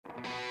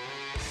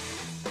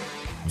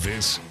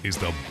This is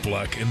the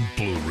Black and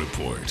Blue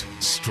Report,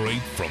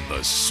 straight from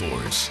the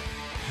source.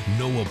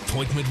 No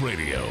appointment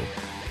radio,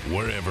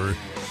 wherever,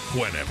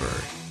 whenever.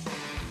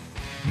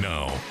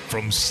 Now,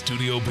 from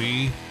Studio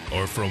B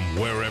or from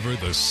wherever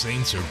the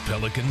Saints or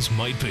Pelicans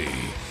might be,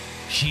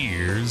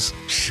 here's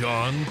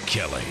Sean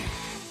Kelly.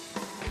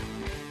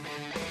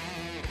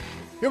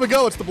 Here we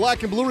go. It's the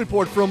Black and Blue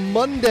Report from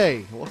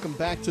Monday. Welcome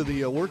back to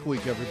the work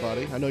week,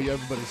 everybody. I know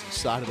everybody's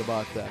excited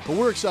about that, but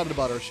we're excited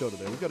about our show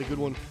today. We've got a good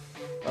one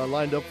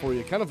lined up for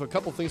you. Kind of a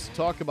couple things to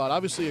talk about.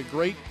 Obviously, a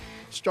great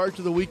start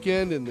to the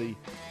weekend, and the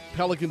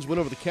Pelicans win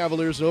over the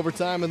Cavaliers in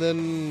overtime, and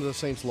then the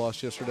Saints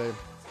lost yesterday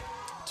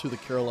to the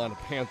Carolina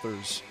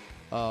Panthers.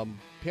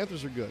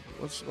 Panthers are good.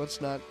 Let's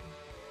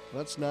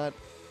not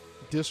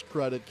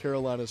discredit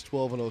Carolina's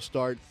 12-0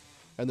 start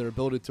and their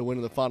ability to win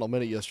in the final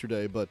minute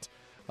yesterday, but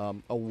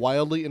a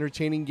wildly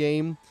entertaining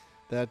game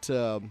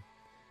that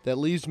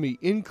leaves me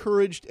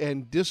encouraged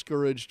and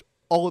discouraged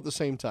all at the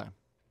same time.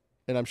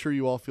 And I'm sure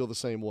you all feel the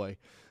same way.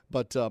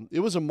 But it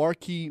was a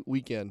marquee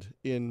weekend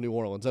in New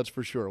Orleans, that's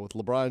for sure, with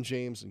LeBron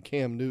James and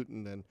Cam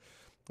Newton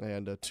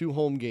and two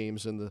home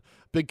games, and the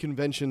big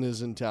convention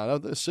is in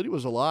town. The city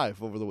was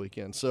alive over the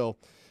weekend. So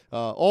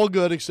all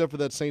good except for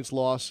that Saints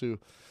loss, who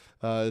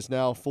is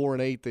now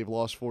 4-8. They've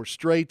lost 4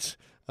 straight.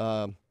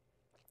 And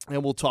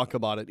we'll talk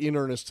about it in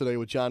earnest today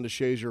with John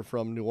DeShazier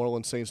from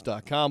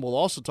NewOrleansSaints.com. We'll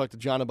also talk to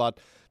John about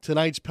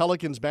tonight's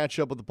Pelicans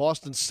matchup with the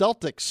Boston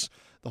Celtics.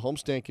 The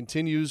homestand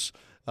continues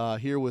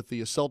here with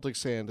the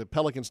Celtics and the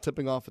Pelicans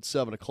tipping off at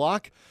 7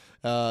 o'clock.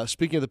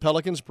 Speaking of the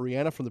Pelicans,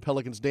 Brianna from the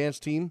Pelicans dance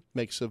team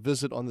makes a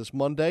visit on this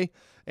Monday.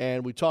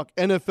 And we talk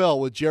NFL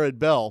with Jared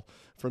Bell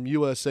from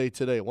USA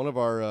Today, one of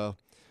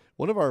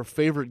our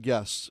favorite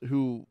guests,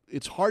 who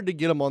it's hard to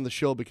get him on the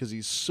show because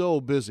he's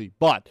so busy.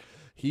 But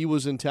he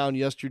was in town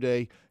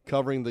yesterday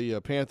covering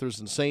the Panthers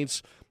and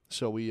Saints,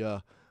 so we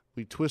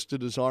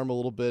twisted his arm a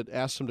little bit,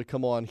 asked him to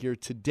come on here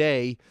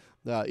today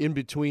in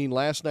between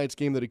last night's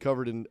game that he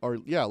covered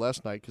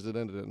last night because it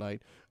ended at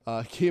night,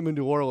 came in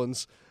New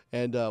Orleans,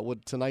 and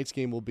what tonight's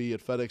game will be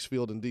at FedEx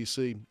Field in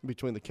D.C.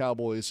 between the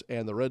Cowboys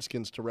and the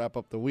Redskins to wrap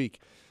up the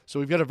week.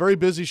 So we've got a very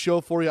busy show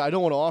for you. I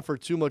don't want to offer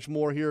too much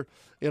more here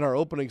in our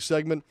opening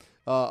segment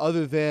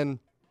other than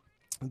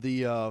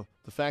the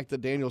fact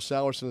that Daniel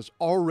Salerson is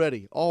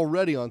already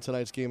on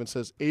tonight's game and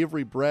says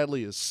Avery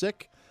Bradley is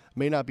sick,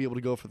 may not be able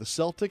to go for the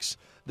Celtics.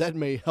 That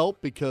may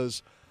help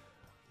because,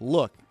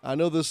 look, I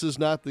know this is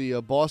not the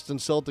Boston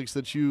Celtics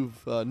that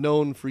you've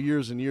known for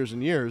years and years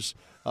and years,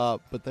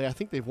 but I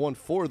think they've won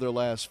 4 of their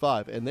last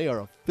 5, and they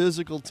are a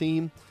physical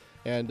team,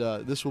 and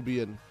this will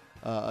be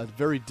a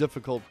very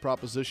difficult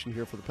proposition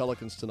here for the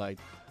Pelicans tonight.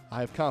 I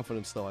have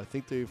confidence, though. I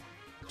think they've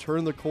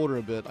turned the corner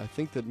a bit. I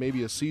think that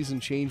maybe a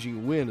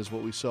season-changing win is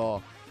what we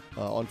saw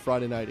on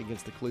Friday night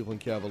against the Cleveland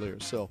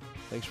Cavaliers. So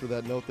thanks for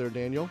that note there,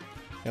 Daniel.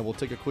 And we'll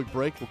take a quick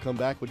break. We'll come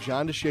back with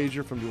John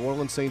DeShazier from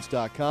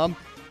NewOrleansSaints.com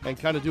and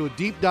kind of do a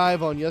deep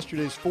dive on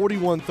yesterday's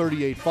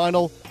 41-38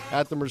 final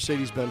at the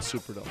Mercedes-Benz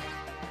Superdome.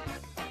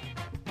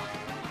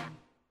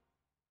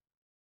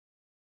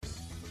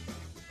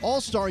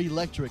 All-Star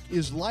Electric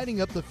is lighting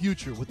up the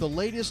future with the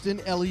latest in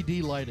LED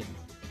lighting.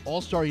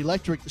 All-Star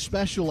Electric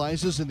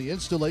specializes in the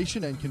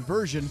installation and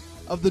conversion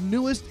of the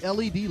newest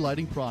LED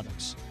lighting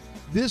products.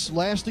 This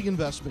lasting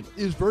investment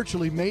is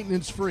virtually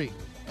maintenance-free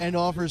and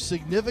offers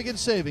significant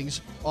savings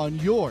on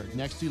your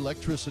next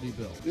electricity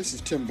bill. This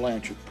is Tim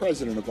Blanchard,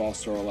 president of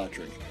All-Star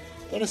Electric.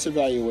 Let us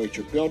evaluate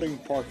your building,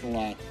 parking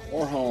lot,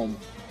 or home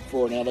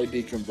for an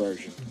LED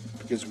conversion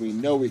because we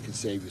know we can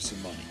save you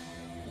some money.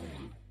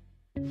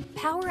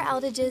 Power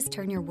outages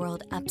turn your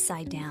world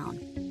upside down.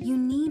 You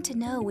need to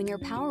know when your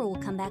power will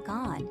come back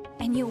on,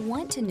 and you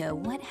want to know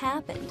what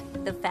happened.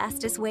 The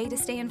fastest way to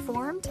stay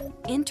informed?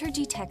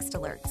 Entergy Text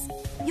Alerts.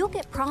 You'll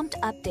get prompt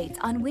updates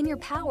on when your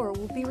power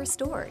will be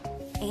restored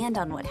and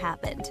on what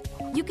happened.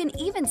 You can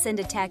even send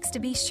a text to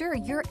be sure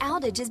your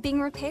outage is being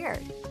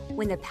repaired.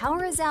 When the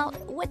power is out,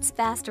 what's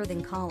faster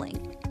than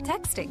calling?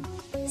 Texting.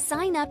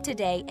 Sign up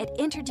today at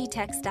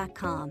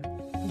EntergyText.com.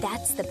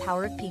 That's the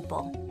power of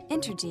people.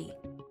 Entergy.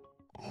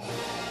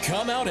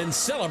 Come out and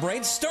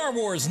celebrate Star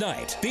Wars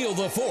Night. Feel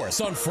the Force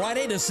on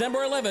Friday, December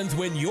 11th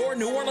when your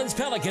New Orleans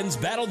Pelicans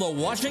battle the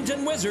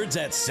Washington Wizards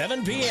at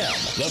 7 p.m.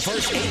 The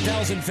first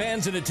 8,000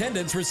 fans in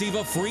attendance receive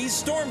a free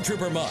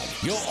Stormtrooper mug.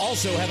 You'll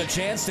also have a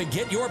chance to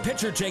get your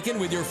picture taken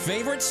with your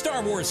favorite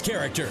Star Wars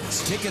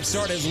characters. Tickets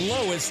start as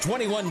low as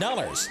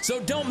 $21,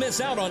 so don't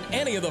miss out on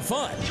any of the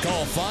fun.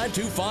 Call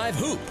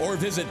 525-HOOP or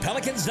visit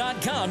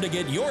Pelicans.com to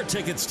get your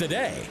tickets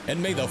today.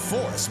 And may the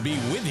Force be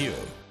with you.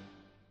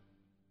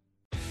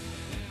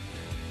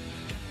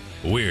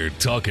 We're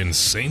talking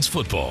Saints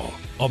football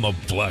on the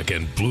Black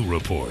and Blue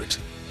Report.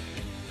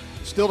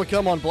 Still to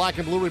come on Black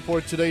and Blue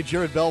Report today,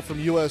 Jared Bell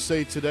from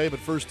USA Today. But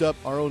first up,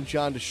 our own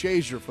John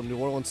DeShazier from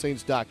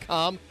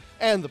NewOrleansSaints.com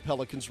and the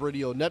Pelicans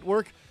Radio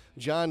Network.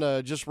 John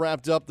just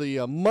wrapped up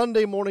the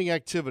Monday morning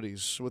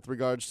activities with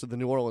regards to the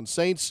New Orleans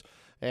Saints.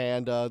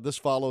 And this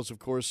follows, of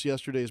course,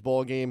 yesterday's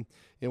ball game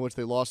in which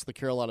they lost to the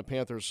Carolina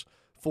Panthers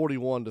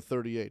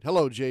 41-38.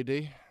 Hello,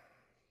 JD.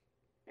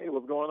 Hey,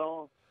 what's going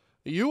on?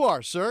 You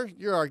are, sir.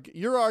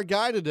 You're our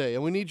guy today,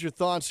 and we need your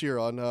thoughts here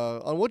on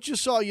what you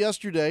saw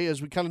yesterday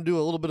as we kind of do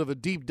a little bit of a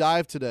deep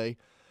dive today,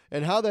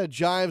 and how that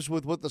jives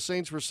with what the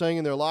Saints were saying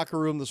in their locker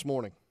room this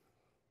morning.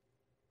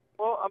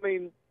 Well, I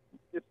mean,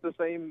 it's the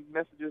same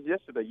message as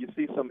yesterday. You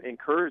see some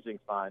encouraging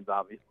signs,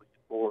 obviously,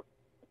 for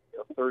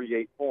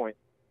 38 points,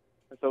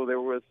 and so there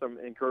was some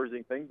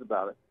encouraging things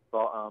about it.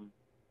 So,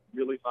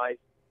 really nice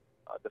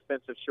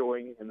defensive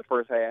showing in the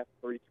first half,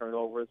 3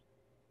 turnovers,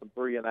 some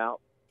 3 and out.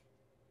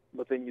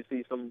 But then you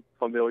see some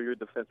familiar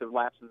defensive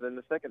lapses in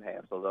the second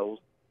half, so those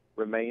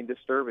remain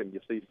disturbing.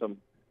 You see some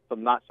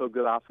not so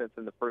good offense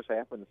in the first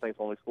half when the Saints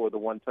only scored the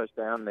 1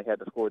 touchdown and they had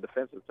to score a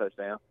defensive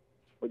touchdown.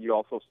 But you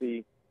also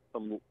see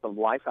some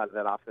life out of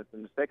that offense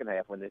in the second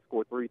half when they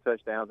scored 3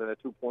 touchdowns and a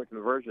 2-point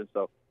conversion.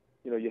 So,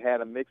 you had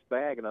a mixed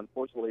bag, and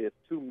unfortunately it's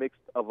too mixed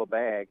of a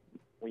bag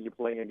when you're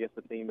playing against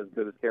a team as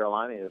good as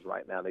Carolina is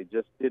right now. They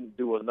just didn't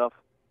do enough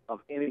of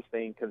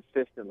anything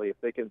consistently. If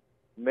they can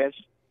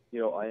mesh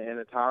an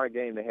entire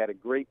game, they had a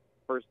great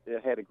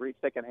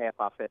second half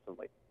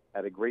offensively,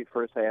 had a great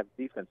first half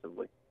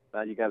defensively.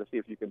 Now you got to see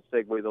if you can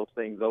segue those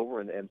things over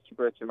and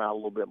stretch them out a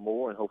little bit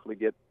more, and hopefully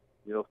get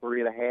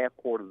 3.5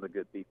 quarters of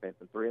good defense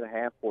and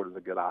 3.5 quarters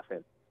of good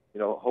offense.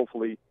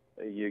 Hopefully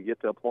you get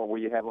to a point where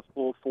you have a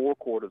full 4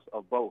 quarters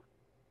of both.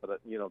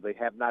 But they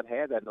have not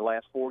had that in the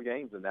last 4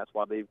 games, and that's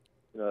why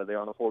they're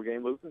on a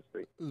 4-game losing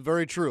streak.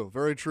 Very true,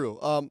 very true.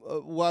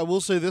 Well, I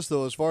will say this,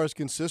 though, as far as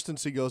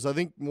consistency goes, I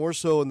think more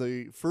so in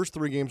the first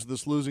 3 games of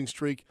this losing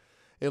streak,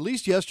 at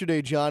least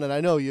yesterday, John, and I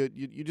know you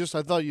just,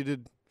 I thought you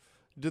did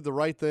the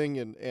right thing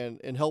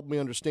and helped me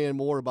understand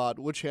more about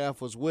which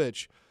half was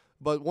which.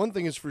 But one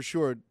thing is for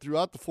sure,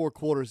 throughout the 4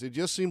 quarters, it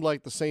just seemed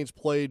like the Saints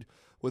played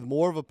with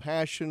more of a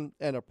passion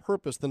and a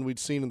purpose than we'd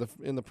seen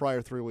in the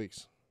prior 3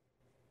 weeks.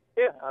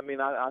 Yeah, I mean,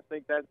 I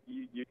think that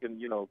you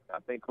can, I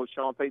think Coach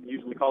Sean Payton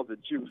usually calls it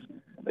juice.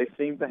 They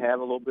seem to have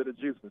a little bit of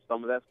juice, and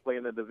some of that's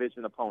playing a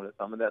division opponent.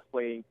 Some of that's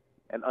playing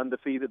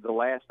the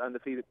last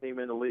undefeated team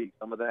in the league.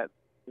 Some of that,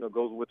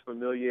 goes with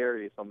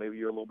familiarity. So maybe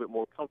you're a little bit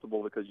more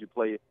comfortable because you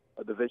play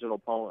a divisional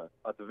opponent,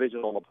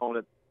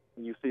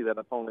 and you see that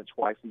opponent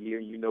twice a year,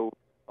 and you know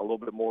a little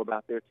bit more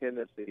about their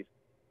tendencies.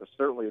 But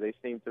certainly they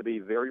seem to be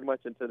very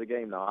much into the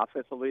game. Now,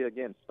 offensively,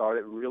 again,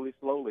 started really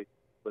slowly.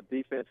 But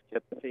defense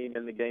kept the team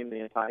in the game the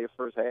entire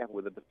first half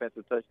with a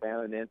defensive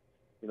touchdown, and then,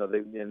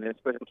 and then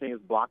special teams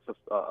blocks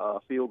a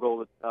field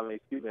goal, a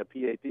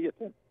PAT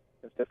attempt,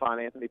 and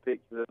Stephon Anthony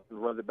picks it up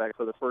and runs it back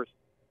for the first,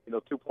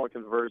 2-point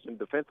conversion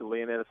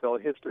defensively in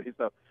NFL history.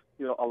 So,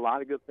 a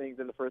lot of good things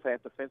in the first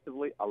half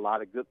defensively, a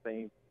lot of good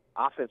things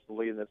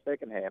offensively in the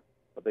second half,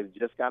 but they've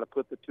just got to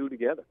put the two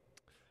together.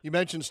 You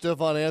mentioned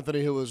Stephon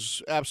Anthony, who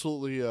was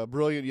absolutely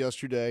brilliant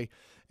yesterday.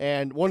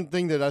 And one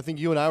thing that I think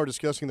you and I were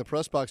discussing in the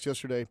press box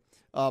yesterday,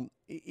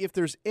 if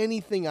there's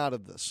anything out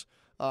of this,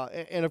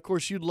 and of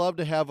course you'd love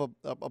to have a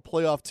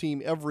playoff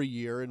team every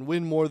year and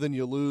win more than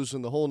you lose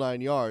in the whole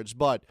 9 yards,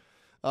 but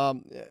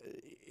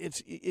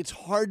it's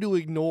hard to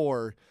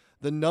ignore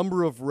the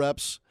number of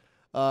reps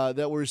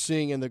that we're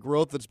seeing and the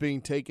growth that's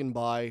being taken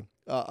by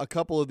a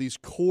couple of these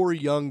core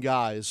young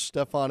guys,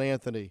 Stephon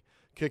Anthony,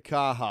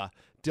 Kikaha,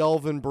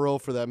 Delvin Breaux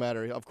for that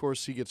matter. Of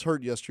course, he gets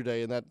hurt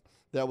yesterday, and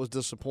that was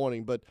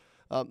disappointing. But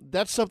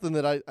that's something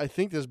that I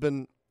think has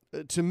been,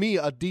 to me,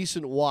 a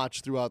decent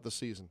watch throughout the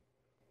season.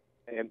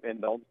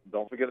 And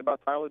don't forget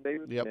about Tyler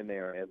Davidson in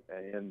there.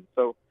 And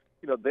so,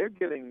 they're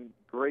getting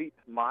great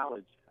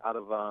mileage out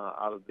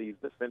of these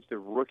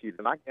defensive rookies.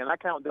 And I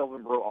count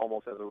Delvin Breaux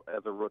almost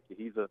as a rookie.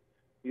 He's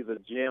a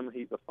gem.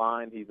 He's a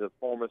find. He's a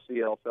former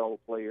CFL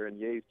player,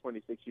 and he's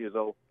 26 years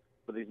old.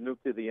 But he's new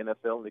to the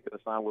NFL, and he could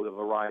have signed with a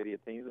variety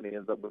of teams, and he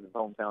ends up with his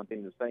hometown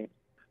team, the Saints.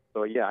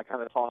 So, I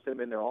kind of toss him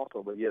in there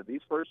also. But,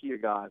 these first-year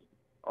guys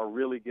are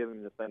really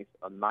giving the Saints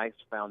a nice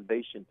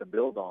foundation to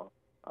build on,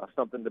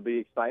 something to be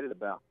excited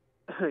about.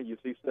 You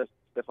see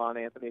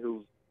Stephon Anthony,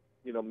 who's,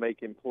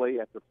 making play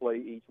after play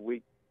each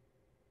week.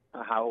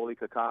 Hau'oli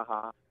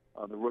Kikaha,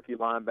 the rookie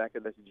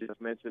linebacker that you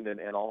just mentioned,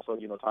 and also,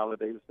 Tyler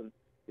Davidson,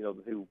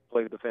 who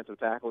played defensive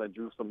tackle and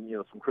drew some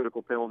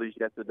critical penalties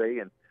yesterday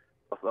and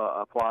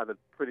applied a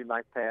pretty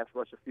nice pass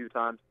rush a few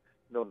times.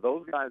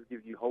 Those guys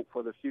give you hope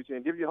for the future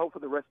and give you hope for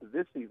the rest of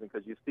this season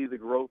because you see the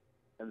growth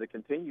and the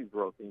continued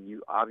growth, and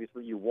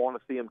you want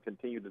to see them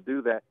continue to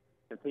do that,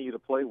 continue to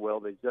play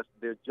well.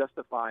 They're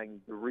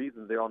justifying the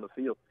reasons they're on the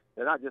field.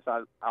 They're not just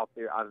out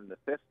there out of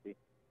necessity.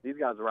 These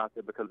guys are out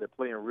there because they're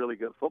playing really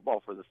good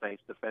football for the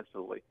Saints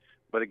defensively.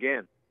 But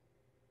again,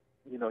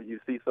 you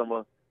see some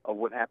of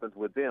what happens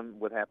with them,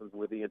 what happens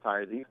with the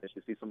entire defense.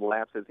 You see some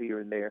lapses here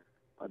and there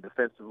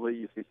defensively.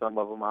 You see some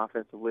of them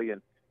offensively,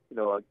 and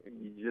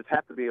you just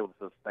have to be able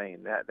to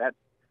sustain that. That's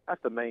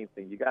the main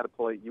thing. You got to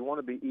play. You want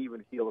to be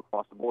even keel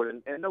across the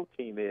board, and no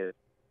team is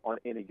on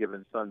any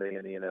given Sunday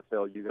in the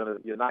NFL.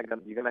 You're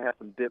gonna have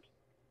some dips,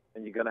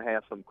 and you're gonna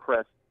have some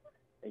crests,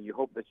 and you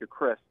hope that your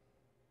crests,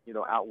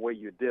 outweigh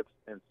your dips.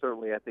 And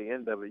certainly at the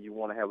end of it, you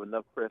want to have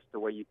enough crests to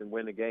where you can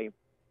win the game.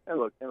 And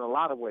look, in a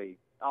lot of ways,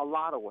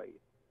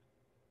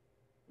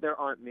 there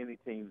aren't many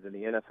teams in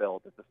the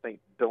NFL that the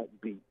Saints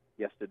don't beat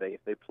yesterday if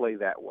they play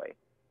that way.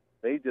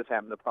 They just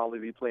happen to probably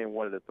be playing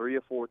one of the 3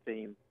 or 4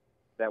 teams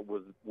that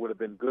would have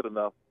been good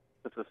enough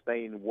to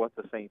sustain what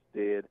the Saints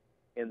did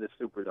in the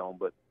Superdome.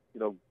 But,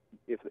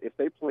 if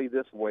they play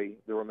this way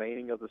the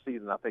remaining of the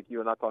season, I think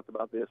you and I talked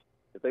about this,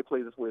 if they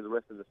play this way the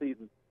rest of the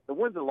season, the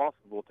wins and losses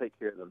will take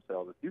care of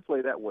themselves. If you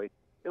play that way,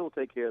 it will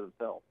take care of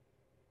themselves.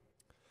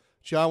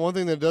 John, one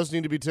thing that does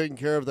need to be taken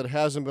care of that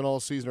hasn't been all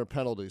season are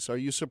penalties. Are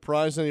you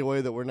surprised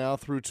anyway that we're now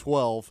through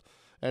 12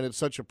 and it's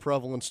such a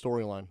prevalent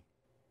storyline?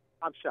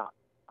 I'm shocked.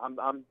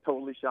 I'm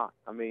totally shocked.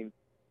 I mean,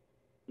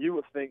 you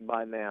would think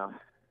by now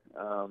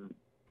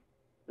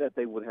that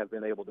they would have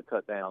been able to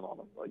cut down on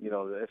them,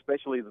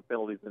 especially the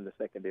penalties in the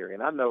secondary.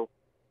 And I know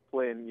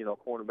playing,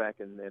 cornerback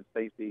and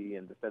safety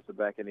and defensive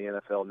back in the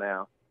NFL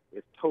now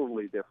is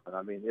totally different.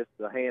 I mean, it's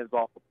the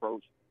hands-off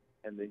approach,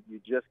 and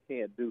you just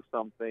can't do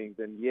some things,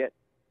 and yet,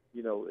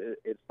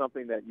 it's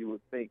something that you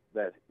would think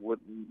that would,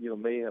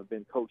 may have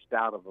been coached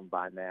out of them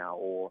by now,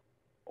 or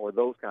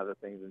those kinds of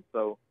things. And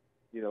so,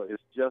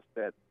 it's just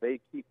that they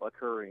keep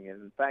occurring.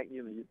 And in fact,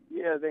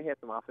 they had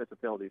some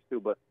offensive penalties too,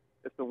 but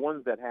it's the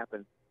ones that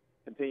happen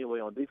continually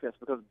on defense,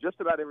 because just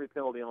about every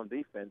penalty on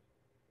defense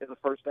is a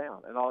first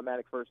down, an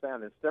automatic first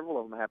down, and several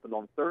of them happened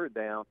on third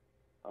down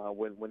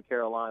when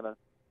Carolina,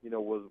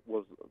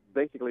 was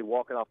basically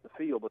walking off the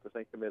field, but the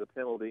Saints commit a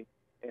penalty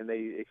and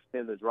they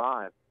extend the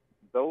drive.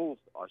 Those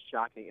are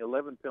shocking.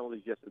 11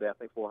 penalties yesterday, I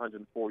think, for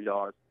 104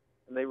 yards,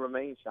 and they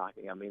remain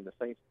shocking. I mean, the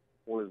Saints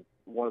were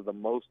one of the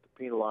most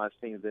penalized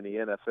teams in the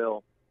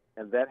NFL,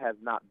 and that has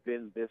not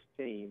been this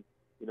team,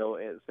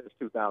 since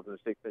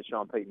 2006 that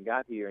Sean Payton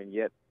got here, and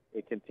yet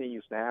it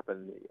continues to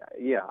happen.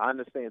 Yeah, I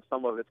understand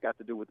some of it's got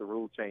to do with the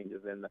rule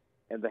changes and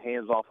the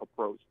hands-off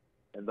approach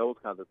and those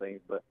kinds of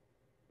things, but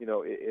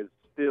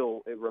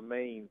it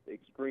remains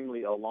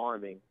extremely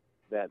alarming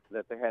that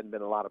there hadn't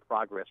been a lot of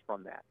progress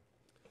from that.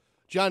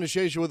 John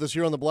DeShazier with us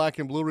here on the Black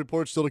and Blue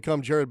Report. Still to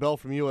come, Jared Bell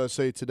from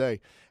USA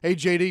Today. Hey,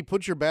 JD,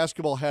 put your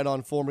basketball hat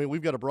on for me.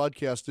 We've got a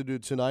broadcast to do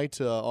tonight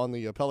on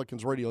the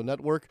Pelicans Radio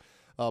Network.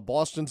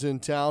 Boston's in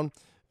town,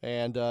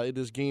 and it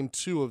is Game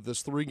 2 of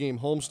this 3-game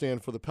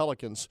homestand for the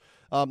Pelicans.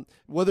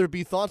 Whether it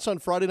be thoughts on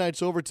Friday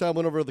night's overtime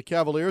win over the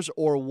Cavaliers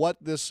or what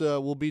this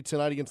will be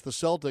tonight against the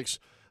Celtics,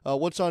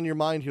 what's on your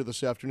mind here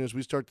this afternoon as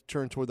we start to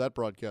turn toward that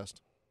broadcast?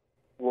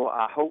 Well,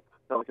 I hope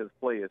Pelicans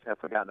players have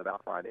forgotten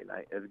about Friday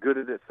night. As good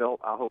as it felt,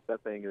 I hope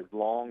that thing is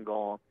long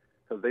gone,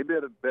 because they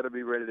better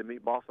be ready to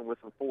meet Boston with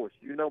some force.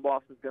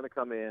 Boston's going to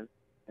come in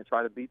and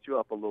try to beat you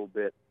up a little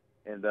bit,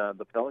 and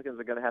the Pelicans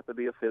are going to have to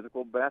be a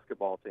physical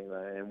basketball team.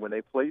 And when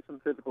they play some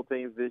physical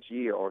teams this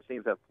year, or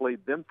teams have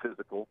played them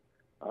physical,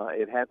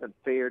 it hasn't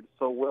fared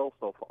so well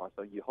so far.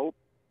 So you hope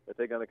that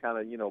they're going to kind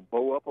of,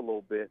 bow up a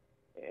little bit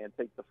and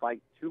take the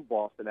fight to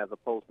Boston as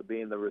opposed to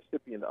being the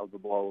recipient of the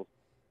blows.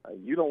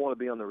 You don't want to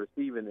be on the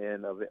receiving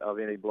end of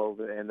any blows,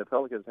 and the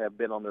Pelicans have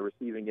been on the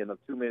receiving end of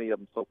too many of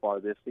them so far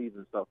this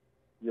season. So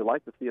you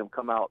like to see them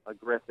come out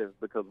aggressive,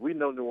 because we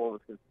know New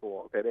Orleans can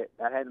score. Okay,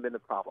 that hadn't been the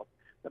problem.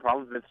 The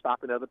problem's been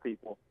stopping other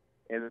people,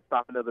 and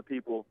stopping other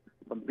people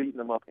from beating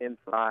them up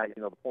inside,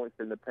 the points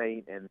in the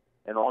paint and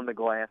on the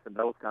glass and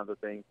those kinds of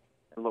things.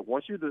 And look,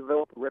 once you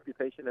develop a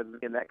reputation as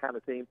being that kind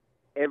of team,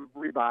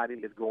 everybody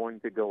is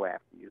going to go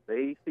after you.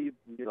 They see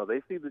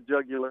the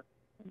jugular.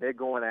 They're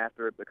going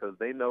after it because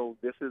they know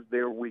this is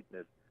their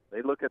weakness.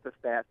 They look at the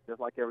stats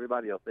just like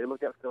everybody else. They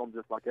look at film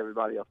just like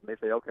everybody else, and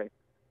they say, okay,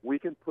 we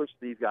can push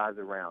these guys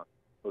around.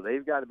 So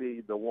they've got to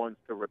be the ones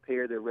to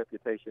repair their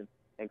reputation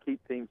and keep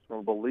teams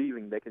from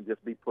believing they can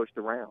just be pushed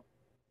around.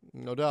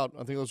 No doubt.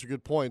 I think those are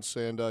good points.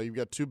 And you've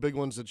got 2 big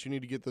ones that you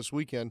need to get this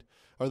week, in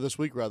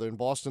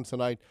Boston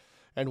tonight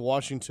and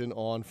Washington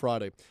on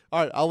Friday.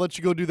 All right, I'll let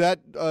you go do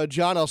that.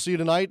 John, I'll see you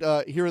tonight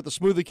here at the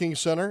Smoothie King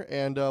Center,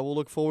 and we'll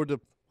look forward to,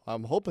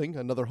 I'm hoping,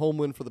 another home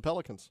win for the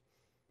Pelicans.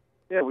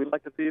 Yeah, we'd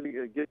like to see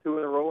it get 2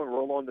 in a row and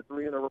roll on to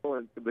 3 in a row.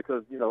 And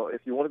because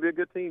if you want to be a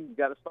good team, you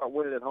got to start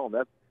winning at home.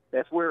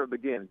 That's where it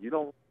begins.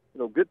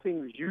 Good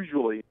teams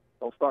usually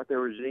don't start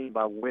their regime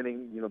by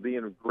winning,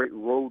 being great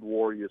road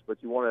warriors. But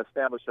you want to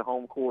establish a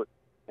home court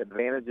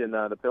advantage. And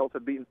the Pelicans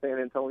have beaten San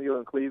Antonio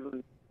and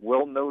Cleveland,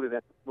 well noted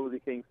at the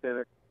Smoothie King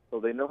Center.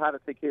 So they know how to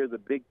take care of the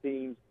big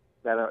teams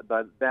that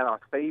are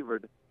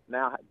favored.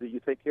 Now, do you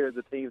take care of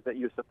the teams that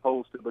you're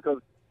supposed to? Because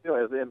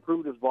as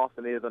improved as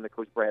Boston is under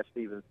Coach Brad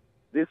Stevens,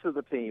 this is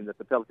a team that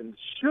the Pelicans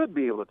should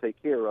be able to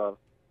take care of,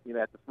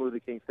 at the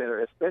Smoothie King Center,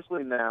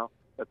 especially now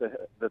that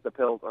the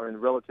Pelicans are in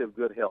relative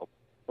good health.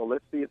 So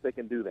let's see if they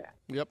can do that.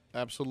 Yep,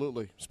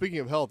 absolutely. Speaking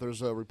of health,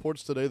 there's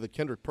reports today that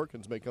Kendrick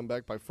Perkins may come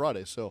back by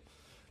Friday. So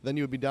then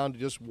you would be down to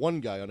just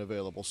one guy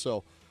unavailable.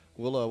 So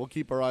we'll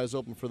keep our eyes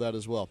open for that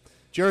as well.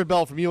 Jared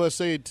Bell from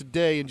USA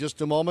Today in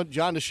just a moment.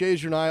 John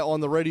DeShazier and I on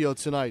the radio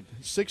tonight.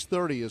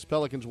 6:30 as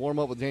Pelicans warm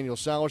up with Daniel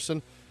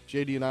Salerson.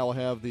 JD and I will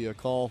have the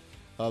call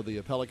of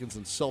the Pelicans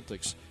and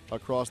Celtics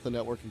across the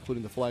network,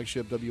 including the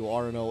flagship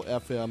WRNO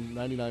FM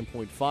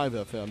 99.5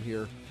 FM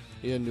here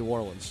in New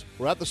Orleans.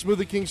 We're at the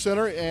Smoothie King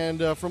Center,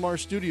 and from our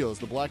studios,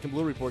 the Black and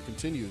Blue Report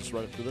continues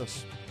right after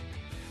this.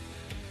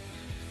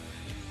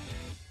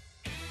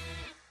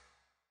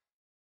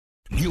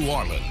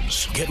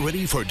 Orleans. Get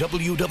ready for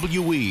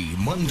WWE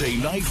Monday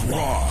Night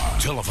Raw.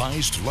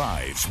 Televised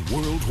live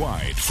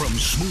worldwide from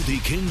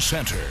Smoothie King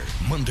Center.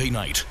 Monday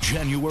night,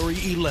 January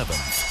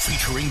 11th,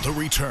 featuring the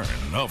return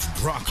of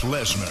Brock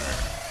Lesnar.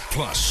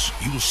 Plus,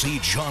 you'll see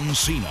John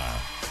Cena,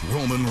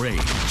 Roman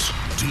Reigns,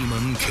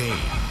 Demon Kane,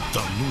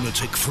 The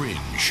Lunatic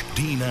Fringe,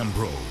 Dean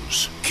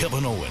Ambrose,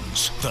 Kevin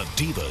Owens, The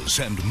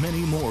Divas, and many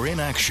more in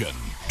action.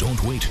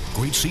 Don't wait.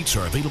 Great seats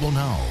are available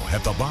now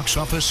at the box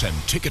office and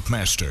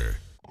Ticketmaster.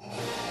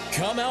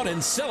 Come out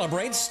and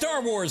celebrate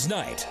Star Wars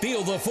Night.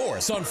 Feel the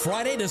Force on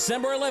Friday,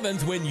 December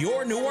 11th when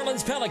your New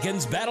Orleans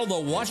Pelicans battle the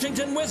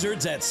Washington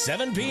Wizards at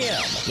 7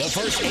 p.m. The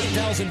first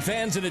 8,000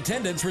 fans in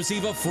attendance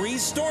receive a free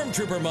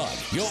Stormtrooper mug.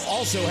 You'll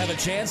also have a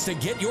chance to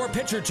get your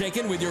picture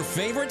taken with your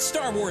favorite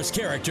Star Wars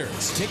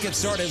characters. Tickets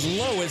start as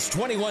low as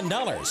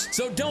 $21,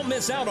 so don't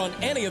miss out on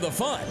any of the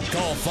fun.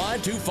 Call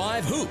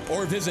 525-HOOP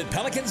or visit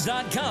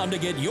Pelicans.com to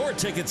get your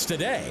tickets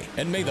today.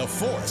 And may the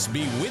Force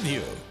be with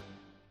you.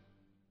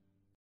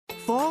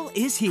 Fall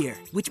is here,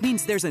 which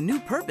means there's a new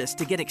purpose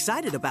to get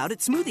excited about at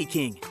Smoothie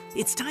King.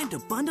 It's time to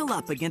bundle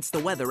up against the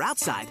weather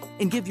outside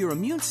and give your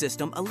immune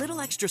system a little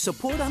extra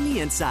support on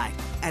the inside.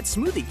 At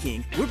Smoothie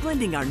King, we're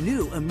blending our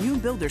new Immune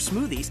Builder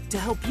smoothies to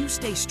help you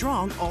stay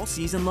strong all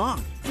season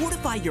long.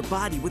 Fortify your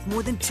body with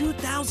more than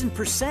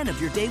 2,000% of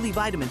your daily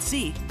vitamin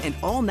C and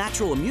all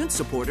natural immune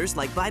supporters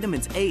like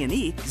vitamins A and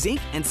E, zinc,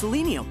 and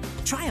selenium.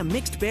 Try a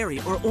mixed berry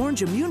or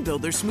orange Immune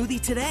Builder smoothie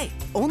today.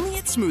 Only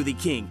at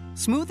Smoothie King.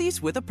 Smoothies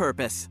with a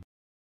purpose.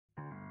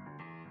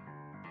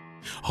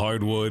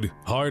 Hardwood,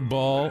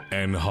 hardball,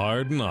 and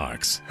hard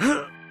knocks.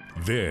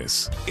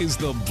 This is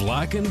the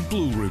Black and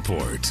Blue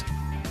Report.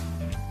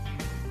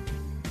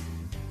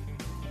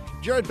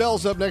 Jared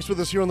Bell's up next with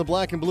us here on the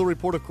Black and Blue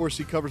Report. Of course,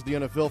 he covers the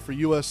NFL for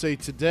USA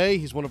Today.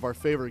 He's one of our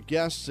favorite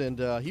guests, and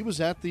he was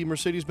at the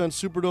Mercedes-Benz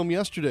Superdome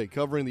yesterday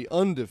covering the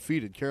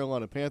undefeated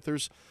Carolina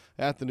Panthers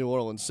at the New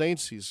Orleans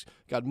Saints. He's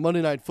got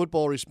Monday Night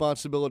Football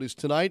responsibilities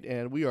tonight,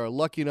 and we are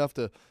lucky enough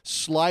to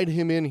slide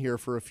him in here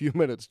for a few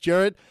minutes.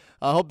 Jared,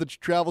 I hope that your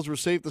travels were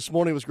safe this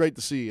morning. It was great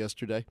to see you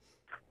yesterday.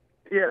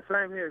 Yeah,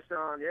 same here,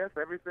 Sean. Yes,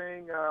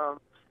 everything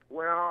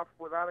went off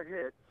without a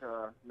hitch.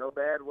 No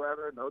bad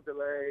weather, no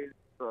delays.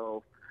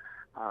 So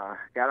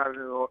got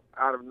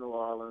out of New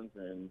Orleans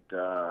and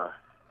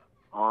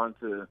on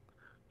to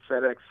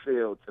FedEx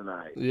Field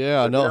tonight.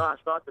 Yeah, but, no. I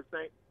thought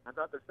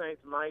the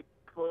Saints might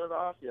pull it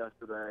off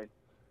yesterday.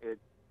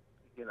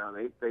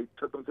 They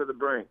took them to the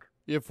brink.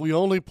 If we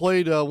only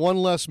played one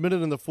less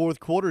minute in the fourth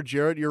quarter,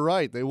 Jarrett, you're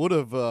right. They would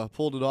have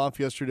pulled it off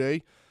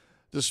yesterday,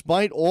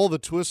 despite all the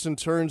twists and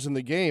turns in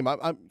the game.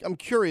 I'm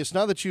curious,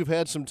 now that you've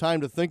had some time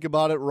to think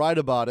about it, write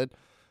about it,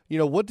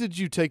 what did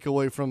you take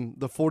away from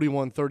the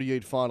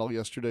 41-38 final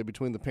yesterday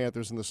between the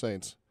Panthers and the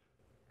Saints?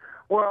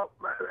 Well,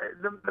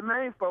 the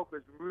main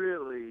focus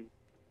really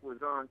was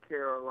on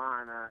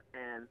Carolina,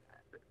 and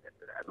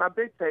my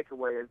big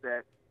takeaway is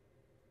that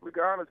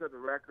regardless of the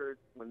record,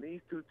 when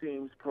these two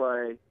teams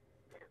play,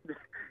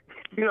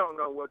 you don't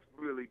know what's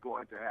really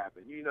going to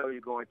happen. You know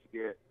you're going to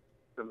get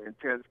some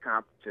intense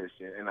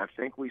competition, and I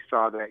think we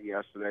saw that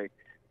yesterday.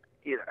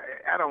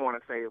 I don't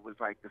want to say it was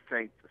like the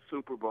Saints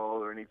Super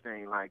Bowl or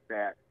anything like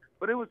that,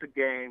 but it was a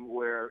game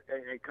where,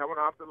 and coming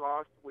off the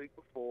loss the week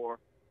before,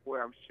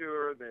 where I'm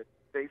sure that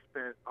they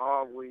spent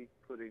all week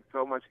putting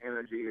so much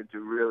energy into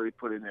really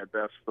putting their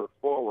best foot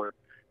forward,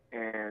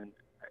 and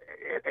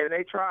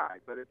they tried.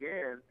 But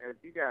again, as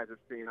you guys have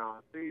seen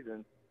all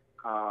season,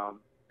 I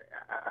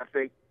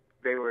think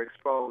they were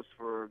exposed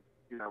for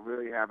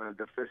really having a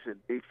deficient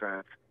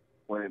defense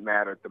when it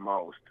mattered the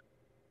most.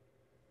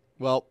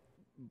 Well,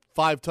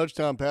 5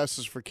 touchdown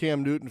passes for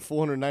Cam Newton,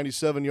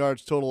 497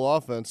 yards total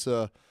offense.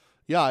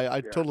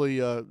 I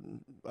totally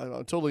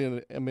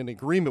am in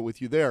agreement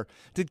with you there.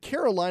 Did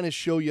Carolina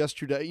show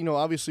yesterday?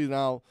 Obviously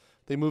now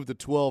they moved to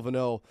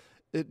 12-0.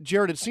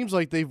 Jared, it seems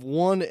like they've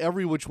won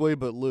every which way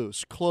but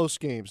lose. Close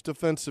games,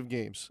 defensive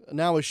games.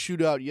 Now a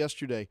shootout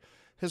yesterday.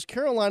 Has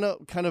Carolina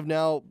kind of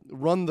now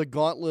run the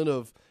gauntlet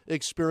of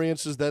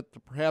experiences that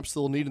perhaps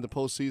they'll need in the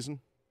postseason?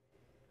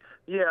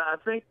 Yeah, I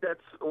think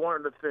that's one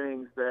of the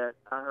things that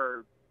I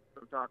heard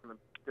from talking to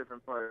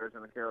different players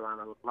in the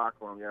Carolina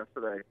locker room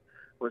yesterday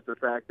was the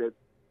fact that,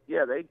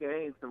 they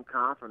gained some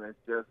confidence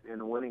just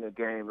in winning a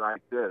game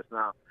like this.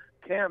 Now,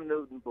 Cam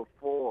Newton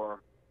before,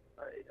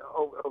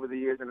 over the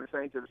years, and the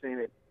Saints have seen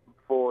it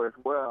before as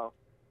well,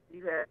 he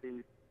had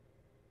these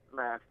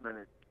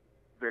last-minute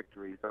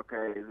victories,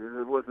 okay?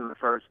 It wasn't the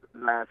first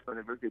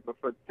last-minute victory, but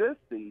for this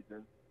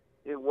season,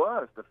 it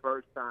was the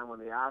first time when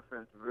the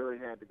offense really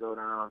had to go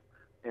down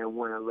and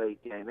win a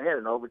late game. They had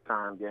an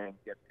overtime game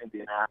against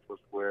Indianapolis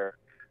where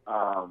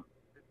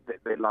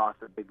they lost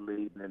a big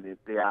lead, and then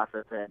the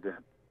offense had to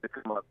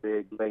come up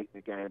big late in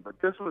the game. But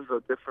this was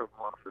a different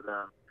one for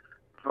them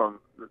from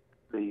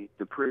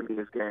the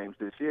previous games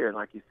this year. And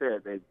like you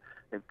said,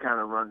 they've kind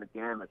of run the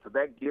gamut. So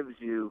that gives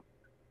you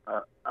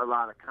a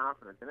lot of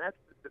confidence. And that's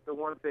the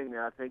one thing that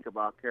I think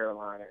about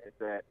Carolina is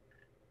that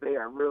they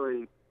are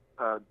really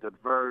a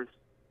diverse,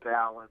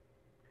 balanced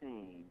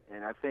team,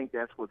 and I think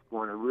that's what's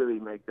going to really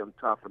make them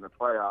tough in the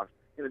playoffs,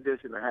 in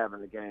addition to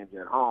having the games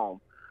at home,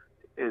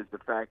 is the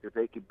fact that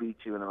they can beat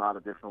you in a lot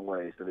of different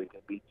ways. So they can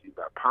beat you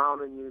by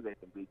pounding you, they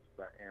can beat you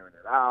by airing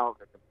it out,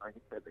 they can, like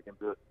you said, they can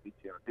beat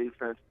you on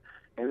defense,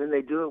 and then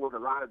they do it with a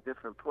lot of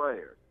different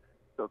players.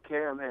 So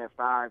Cam had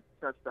 5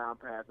 touchdown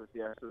passes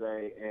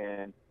yesterday,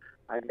 and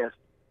I guess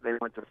they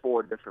went to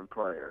 4 different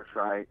players,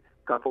 right?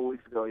 A couple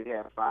weeks ago, he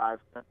had 5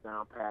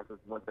 touchdown passes,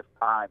 went to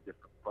 5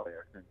 different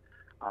players. And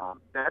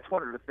that's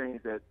one of the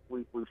things that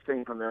we've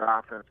seen from their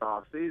offense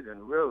all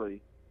season,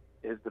 really,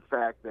 is the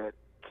fact that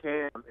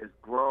Cam is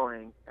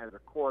growing as a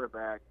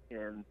quarterback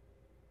in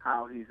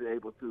how he's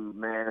able to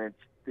manage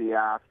the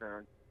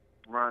offense,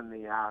 run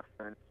the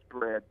offense,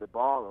 spread the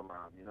ball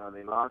around. You know,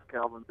 they lost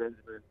Kelvin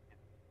Benjamin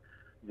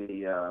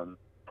in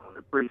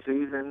the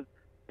preseason,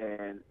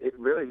 and it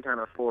really kind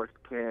of forced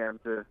Cam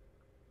to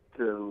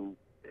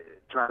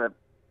try to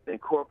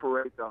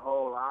incorporate the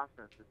whole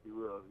offense, if you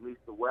will, at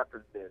least the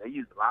weapons there. They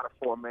used a lot of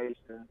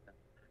formations,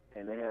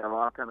 and they had a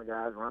lot of kind of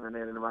guys running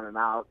in and running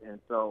out. And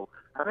so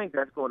I think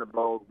that's going to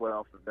bode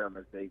well for them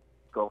as they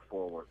go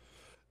forward.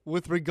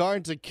 With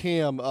regard to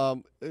Cam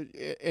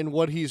and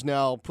what he's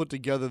now put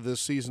together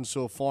this season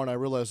so far, and I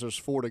realize there's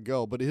 4 to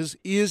go, but is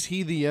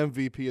he the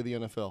MVP of the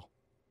NFL?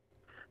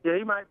 Yeah,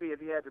 he might be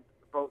if he had to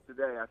vote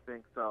today, I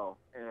think so.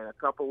 And a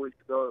couple weeks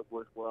ago it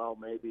was, well,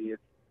 maybe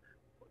it's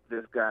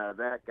this guy or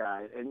that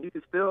guy. And you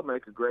can still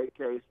make a great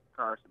case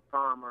for Carson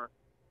Palmer,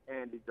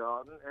 Andy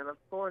Dalton, and, of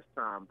course,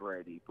 Tom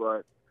Brady.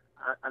 But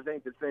I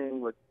think the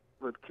thing with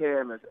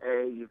Cam is,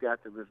 A, you've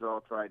got the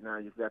results right now.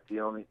 You've got the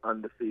only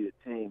undefeated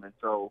team. And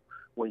so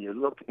when you're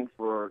looking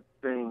for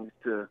things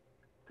to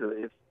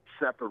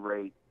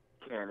separate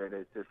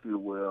candidates, if you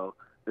will,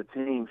 the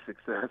team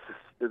success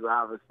is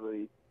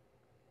obviously,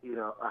 you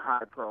know, a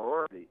high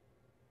priority.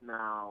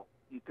 Now,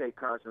 you take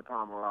Carson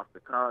Palmer off the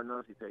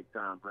Cardinals, you take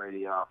Tom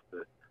Brady off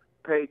the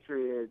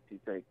Patriots, you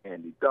take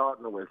Andy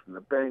Dalton away from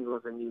the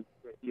Bengals, and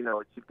you know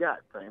what you've got.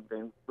 Same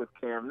thing with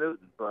Cam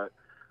Newton. But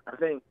I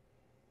think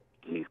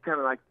he's kind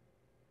of like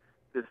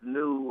this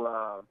new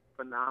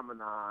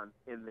phenomenon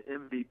in the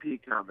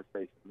MVP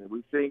conversation. I mean,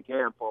 we've seen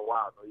Cam for a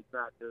while, so he's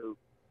not new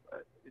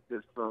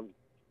just from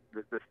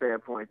the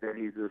standpoint that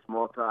he's this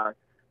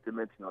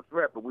multi-dimensional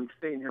threat, but we've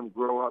seen him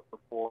grow up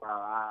before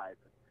our eyes,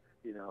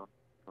 you know,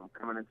 from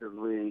coming into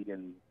the league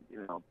and,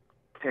 you know,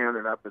 tearing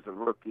it up as a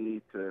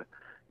rookie to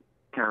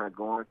kind of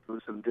going through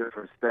some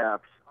different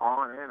steps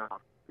on and off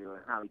the field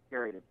and how he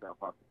carried himself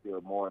off the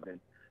field more than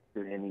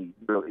any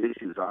real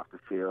issues off the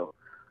field.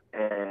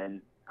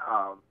 And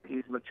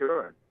he's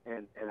maturing.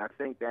 And I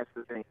think that's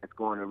the thing that's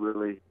going to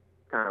really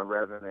kind of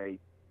resonate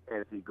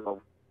as he goes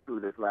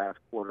through this last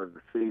quarter of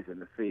the season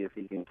to see if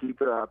he can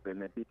keep it up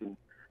and if he can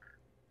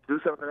do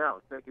something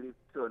else, take it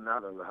to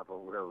another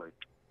level, really.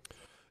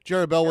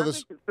 Jared Bell with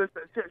us.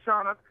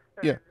 Sean,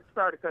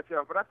 sorry to cut you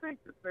off, but I think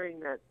the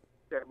thing that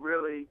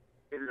really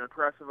is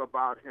impressive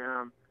about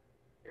him,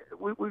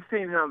 we've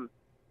seen him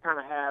kind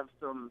of have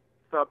some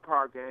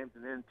subpar games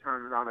and then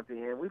turn it on at the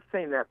end. We've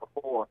seen that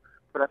before.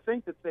 But I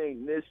think the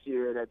thing this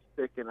year that's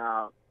sticking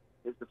out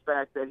is the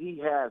fact that he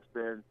has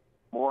been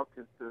more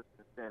consistent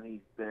than he's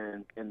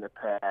been in the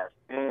past,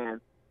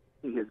 and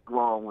he has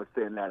grown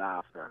within that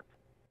offense.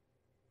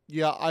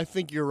 Yeah, I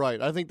think you're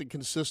right. I think the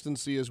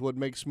consistency is what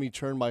makes me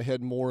turn my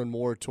head more and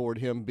more toward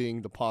him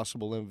being the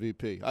possible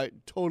MVP. I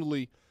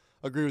totally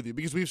agree with you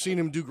because we've seen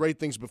him do great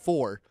things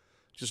before,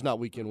 just not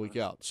week in, week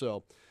out.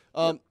 So,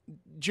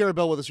 Jared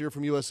Bell with us here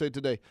from USA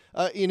Today.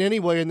 In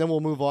any way, and then we'll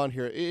move on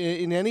here,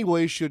 in any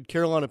way should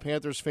Carolina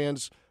Panthers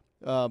fans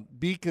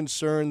be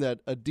concerned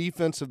that a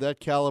defense of that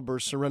caliber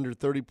surrendered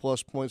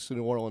 30-plus points to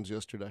New Orleans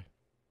yesterday?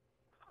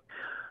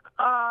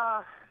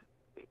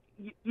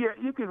 Yeah,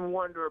 you can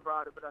wonder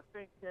about it, but I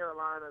think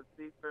Carolina's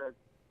defense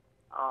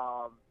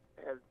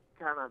has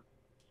kind of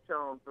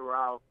shown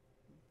throughout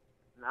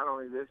not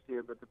only this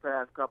year but the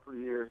past couple of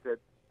years that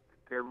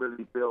they're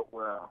really built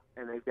well,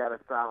 and they've got a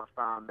solid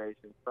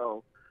foundation.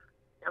 So,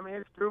 I mean,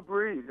 it's Drew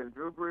Brees, and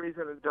Drew Brees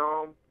in a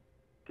dome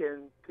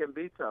can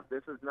be tough.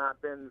 This has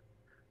not been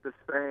the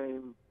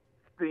same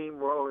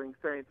steamrolling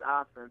Saints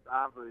offense,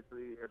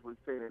 obviously, as we've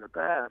seen in the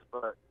past,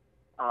 but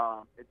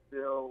it's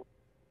still,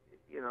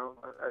 you know,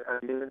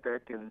 a unit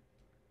that can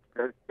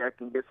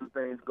get some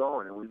things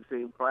going, and we've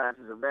seen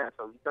flashes of that.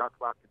 So you talk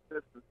about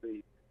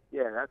consistency,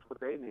 yeah, that's what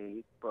they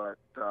need. But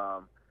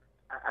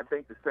I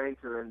think the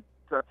Saints are in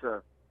such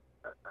a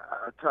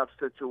tough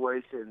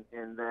situation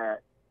in that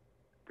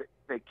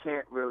they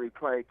can't really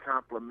play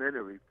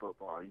complementary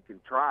football. You can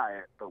try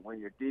it, but when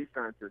your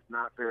defense is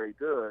not very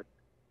good,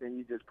 then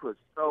you just put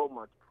so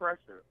much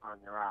pressure on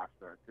your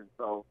offense. And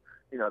so,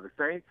 you know, the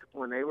Saints,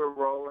 when they were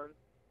rolling,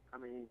 I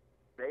mean,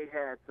 they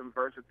had some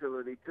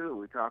versatility too.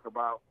 We talk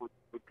about with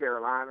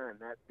Carolina and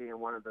that being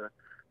one of the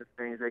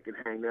things they can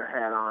hang their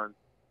hat on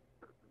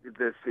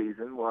this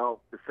season.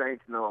 Well, the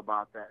Saints know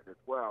about that as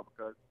well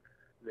because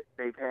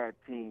they've had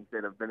teams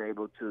that have been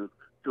able to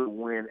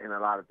win in a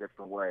lot of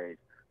different ways.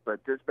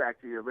 But just back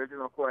to your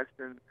original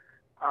question,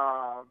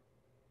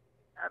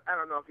 I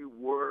don't know if he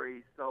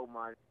worries so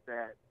much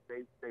that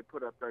they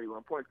put up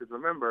 31 points. Because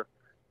remember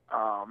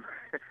how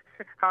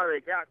they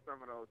got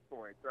some of those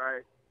points,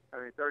 right? I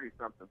mean,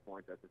 30-something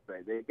points, I should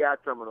say. They got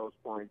some of those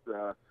points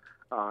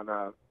on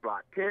a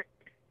block kick,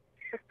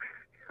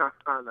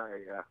 on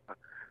a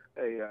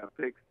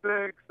pick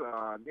six,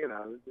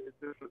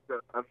 just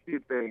a few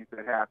things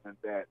that happened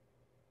that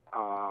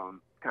kind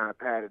of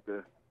kind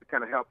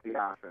of helped the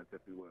offense,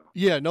 if you will.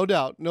 Yeah, no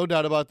doubt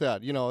about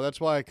that.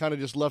 That's why I kind of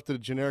just left it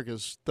generic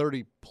as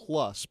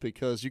 30-plus,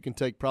 because you can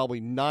take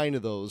probably 9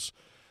 of those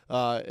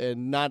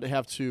and not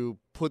have to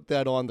put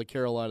that on the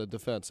Carolina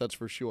defense. That's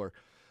for sure.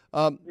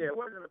 It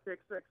wasn't a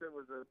pick six; it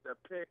was a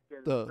pick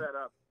and set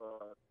up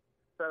the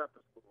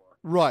score.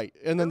 Right,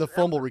 and then the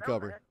fumble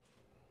recovery.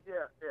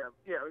 Yeah.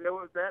 There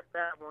was that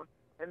one,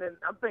 and then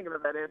I'm thinking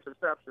of that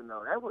interception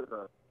though. That was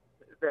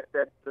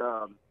that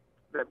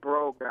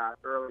Bro got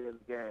early in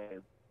the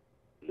game.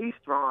 He's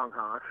strong,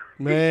 huh?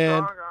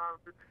 Man, he's strong,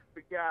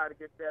 the guy to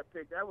get that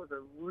pick. That was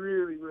a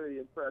really, really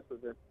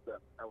impressive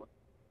interception. I would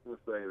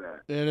say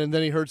that. And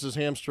then he hurts his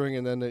hamstring,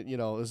 and then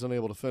is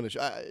unable to finish.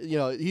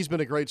 He's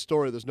been a great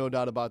story. There's no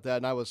doubt about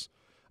that. And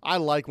I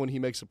like when he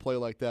makes a play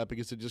like that,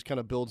 because it just kind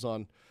of builds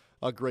on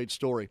a great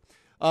story.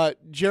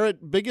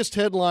 Jarrett, biggest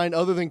headline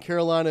other than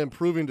Carolina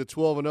improving to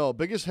 12-0.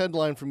 Biggest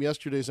headline from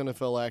yesterday's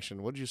NFL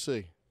action. What did you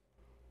see?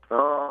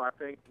 Oh, I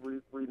think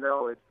we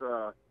know it's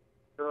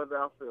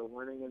Philadelphia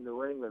winning in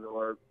New England,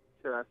 or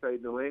should I say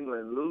New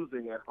England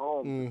losing at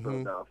home to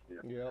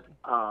Philadelphia. Yep.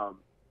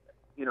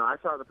 I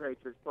saw the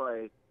Patriots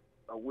play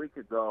a week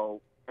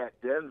ago at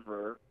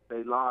Denver.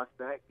 They lost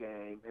that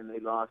game, and they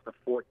lost a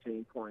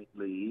 14-point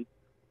lead.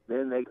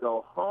 Then they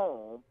go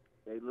home.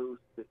 They lose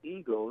to the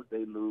Eagles.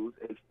 They lose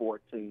a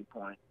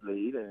 14-point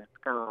lead, and it's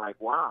kind of like,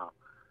 wow.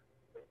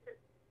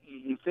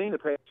 You've seen the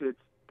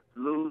Patriots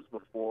lose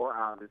before,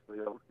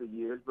 obviously, over the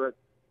years, but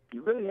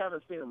you really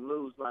haven't seen them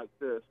lose like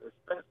this,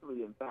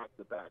 especially in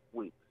back-to-back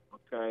weeks,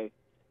 okay?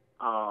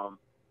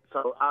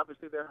 So,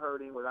 obviously, they're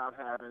hurting without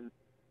having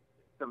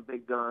some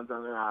big guns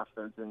on their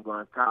offense and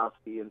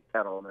Gronkowski and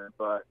Edelman,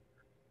 but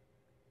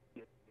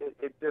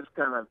it just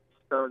kind of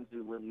stuns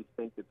you when you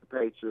think that the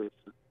Patriots,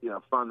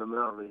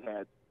 fundamentally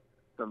had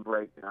some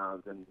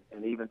breakdowns, and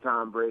even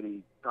Tom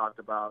Brady talked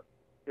about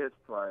his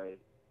play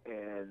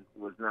and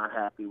was not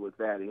happy with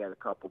that. He had a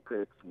couple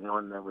picks,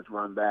 one that was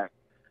run back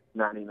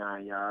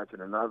 99 yards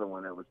and another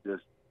one that was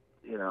just,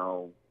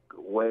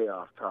 way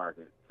off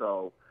target.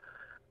 So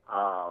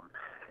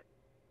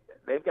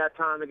they've got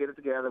time to get it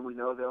together. We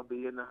know they'll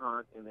be in the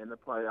hunt and in the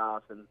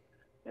playoffs,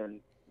 and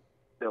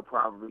they'll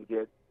probably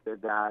get their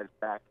guys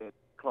back at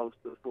close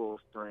to full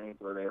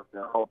strength, or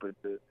they're hoping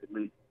to at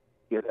least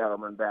get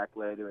Edelman back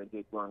later and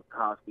get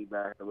Gronkowski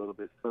back a little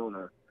bit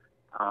sooner.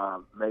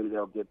 Maybe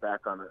they'll get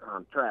back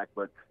on track.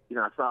 But,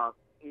 I saw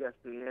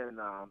ESPN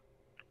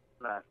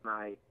last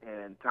night,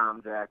 and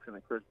Tom Jackson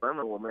and Chris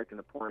Berman were making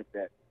the point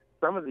that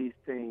some of these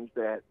teams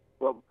I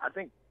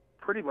think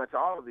pretty much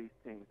all of these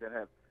teams that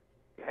have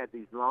had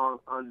these long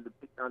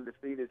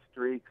undefeated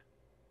streaks,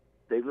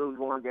 they lose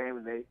one game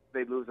and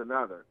they lose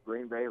another.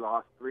 Green Bay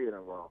lost 3 in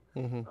a row.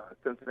 Mm-hmm.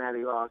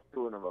 Cincinnati lost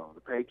 2 in a row.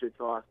 The Patriots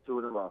lost 2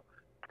 in a row.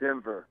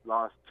 Denver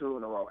lost 2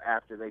 in a row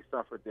after they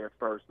suffered their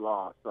first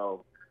loss.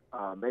 So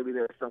maybe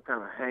there's some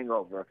kind of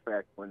hangover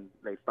effect when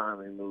they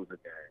finally lose a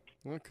game.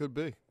 Well, it could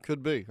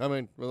be. I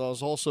mean,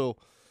 there's also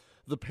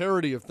the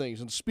parity of things.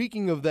 And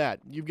speaking of that,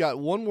 you've got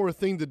one more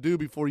thing to do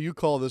before you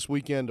call this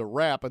weekend a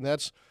wrap, and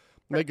that's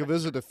make a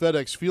visit to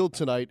FedEx Field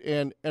tonight.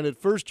 And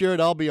at first, Jared,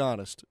 I'll be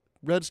honest,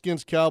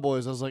 Redskins,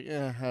 Cowboys, I was like,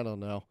 I don't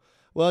know.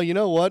 Well, you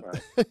know what?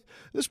 Right.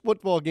 This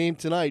football game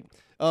tonight,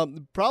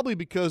 probably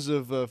because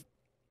of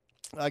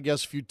I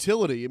guess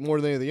futility more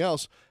than anything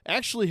else,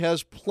 actually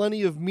has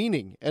plenty of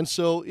meaning, and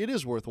so it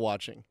is worth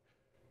watching.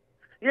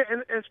 Yeah,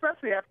 and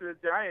especially after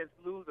the Giants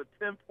lose a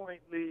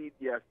 10-point lead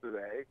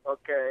yesterday,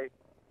 okay?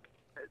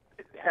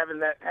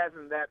 Hasn't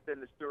that been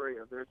the story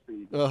of their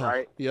season,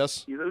 right?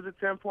 Yes. You lose a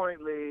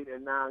 10-point lead,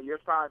 and now you're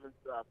 5-7.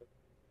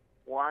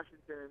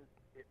 Washington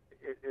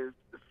is,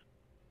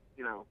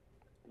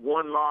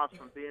 one loss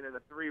from being in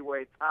a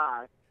 3-way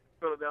tie.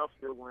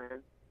 Philadelphia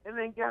wins. And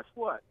then guess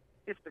what?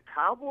 If the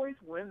Cowboys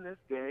win this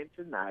game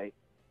tonight,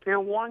 they're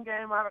one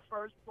game out of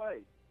first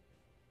place.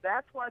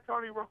 That's why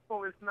Tony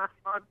Romo is not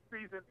on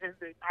season-ending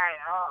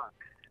IR.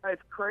 As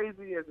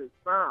crazy as it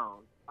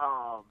sounds,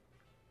 and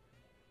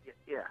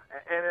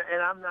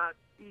I'm not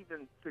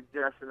even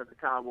suggesting that the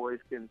Cowboys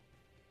can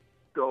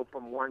go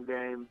from one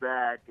game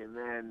back and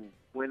then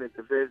win a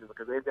division,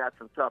 because they've got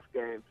some tough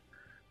games,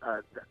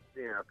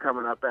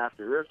 coming up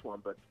after this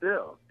one. But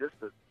still, just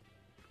the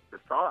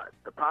thought,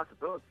 the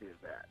possibility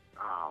of that.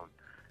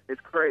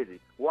 It's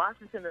crazy.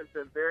 Washington has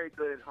been very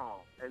good at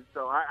home, and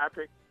so I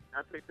picked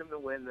them to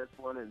win this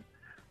one. And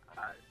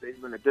they've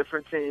been a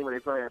different team when they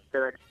play at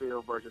FedEx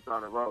Field versus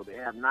on the road.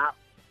 They're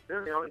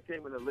the only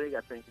team in the league,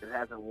 I think, that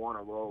hasn't won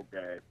a road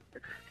game,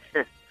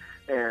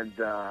 and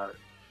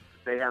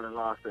they haven't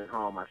lost at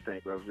home. I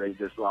think, or they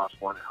just lost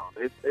one at home.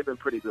 They've been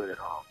pretty good at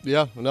home.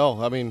 Yeah,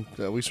 no, I mean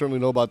we certainly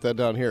know about that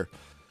down here.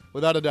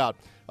 Without a doubt.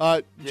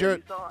 Jared.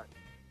 You saw it.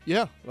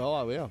 Yeah.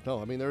 Well, yeah.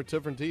 No, I mean, they're a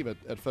different team at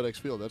FedEx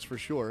Field, that's for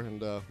sure.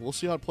 And we'll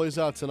see how it plays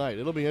out tonight.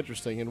 It'll be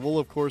interesting. And we'll,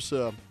 of course,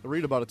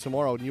 read about it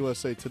tomorrow in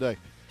USA Today.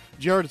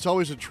 Jared, it's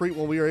always a treat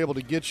when we are able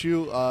to get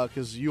you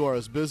because you are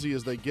as busy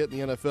as they get in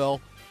the NFL.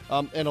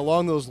 And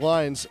along those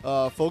lines,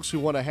 folks who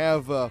want to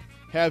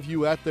have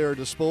you at their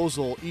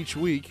disposal each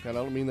week, and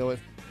I don't mean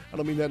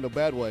that in a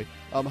bad way,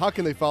 how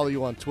can they follow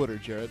you on Twitter,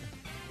 Jared?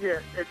 Yeah,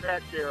 it's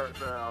at Jared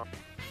Bell.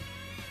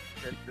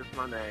 That's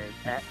my name,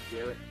 at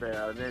Jared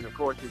Bell. And then, of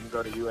course, you can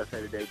go to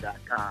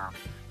usatoday.com,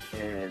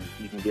 and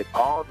you can get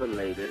all the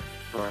latest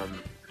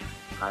from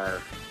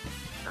our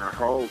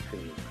whole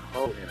team,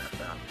 whole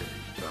NFL team.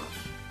 So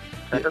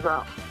check us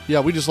out.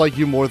 Yeah, we just like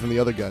you more than the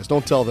other guys.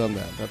 Don't tell them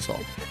that. That's all.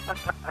 All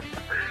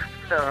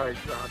right,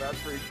 Sean. I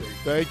appreciate it.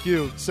 Thank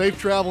you. Safe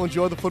travel.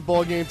 Enjoy the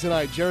football game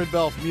tonight. Jared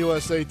Bell from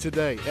USA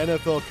Today.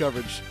 NFL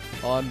coverage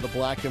on the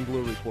Black and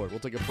Blue Report. We'll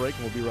take a break,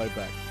 and we'll be right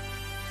back.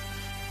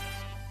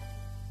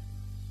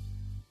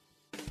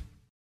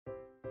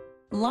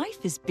 Life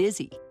is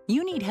busy.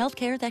 You need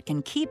healthcare that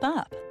can keep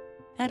up.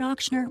 At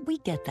Ochsner, we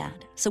get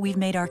that, so we've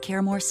made our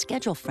care more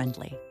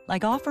schedule-friendly,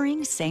 like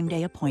offering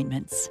same-day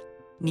appointments.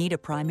 Need a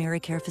primary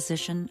care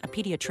physician, a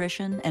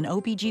pediatrician, an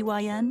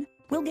OBGYN?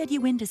 We'll get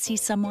you in to see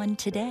someone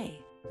today.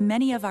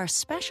 Many of our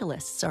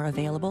specialists are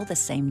available the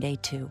same day,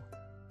 too.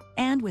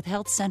 And with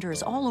health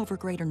centers all over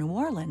Greater New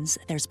Orleans,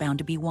 there's bound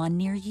to be one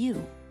near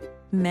you.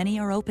 Many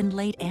are open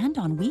late and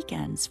on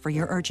weekends for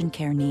your urgent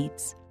care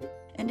needs.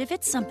 And if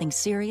it's something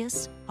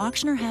serious,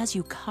 Ochsner has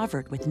you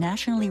covered with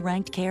nationally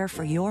ranked care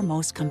for your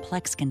most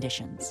complex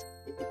conditions.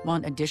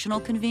 Want additional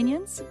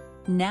convenience?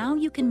 Now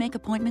you can make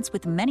appointments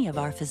with many of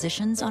our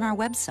physicians on our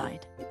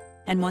website.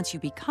 And once you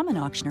become an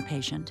Ochsner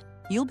patient,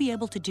 you'll be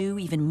able to do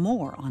even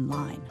more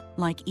online,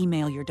 like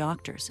email your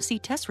doctors, see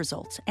test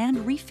results,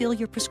 and refill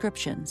your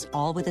prescriptions,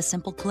 all with a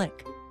simple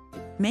click.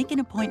 Make an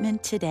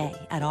appointment today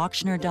at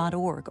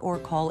Ochsner.org or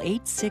call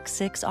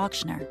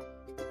 866-OCHSNER.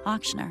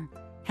 Ochsner.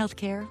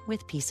 Healthcare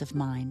with peace of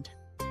mind.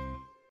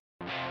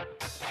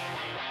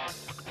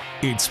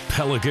 It's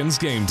Pelicans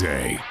game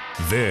day.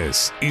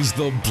 This is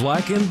the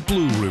Black and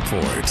Blue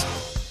Report.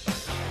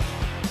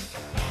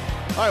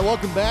 All right,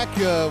 welcome back.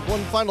 One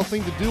final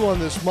thing to do on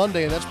this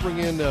Monday, and that's bring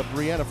in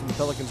Brianna from the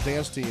Pelicans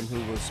dance team,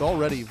 who was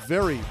already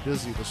very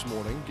busy this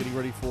morning, getting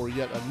ready for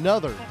yet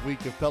another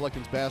week of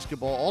Pelicans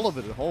basketball, all of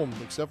it at home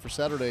except for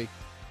Saturday.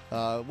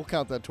 We'll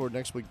count that toward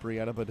next week,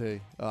 Brianna, but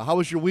hey, how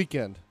was your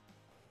weekend?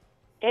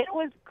 It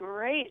was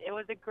great. It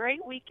was a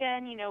great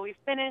weekend. You know, we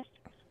finished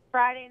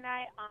Friday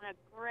night on a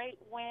great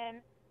win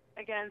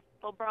against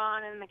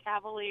LeBron and the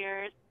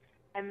Cavaliers,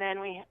 and then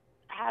we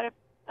had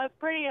a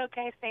pretty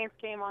okay Saints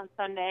game on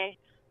Sunday.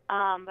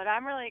 But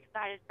I'm really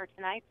excited for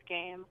tonight's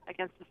game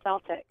against the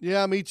Celtics.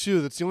 Yeah, me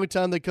too. That's the only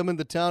time they come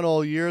into town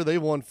all year.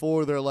 They've won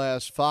 4 of their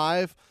last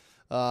 5,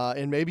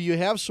 and maybe you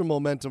have some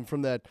momentum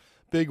from that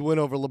big win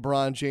over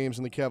LeBron James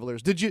and the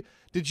Cavaliers. Did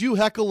you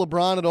heckle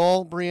LeBron at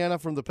all,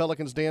 Brianna, from the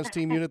Pelicans dance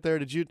team unit there?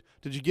 Did you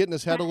get in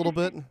his head a little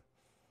bit?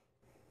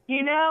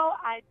 You know,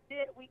 I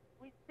did. We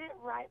sit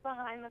right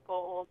behind the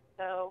goals,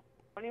 so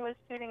when he was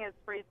shooting his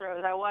free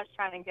throws, I was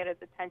trying to get his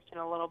attention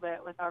a little bit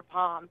with our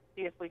palms,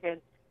 see if we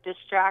could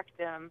distract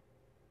him.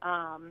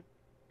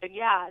 But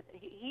yeah,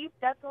 he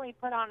definitely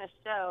put on a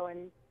show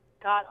and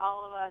got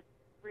all of us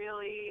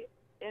really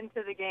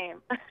into the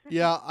game.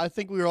 Yeah, I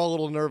think we were all a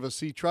little nervous.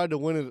 He tried to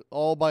win it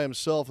all by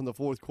himself in the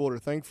fourth quarter.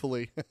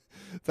 Thankfully,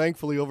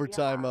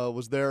 overtime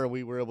was there, and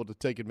we were able to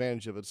take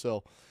advantage of it.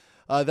 So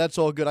that's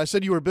all good. I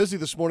said you were busy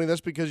this morning.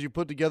 That's because you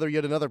put together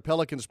yet another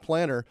Pelicans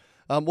planner.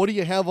 What do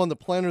you have on the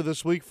planner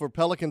this week for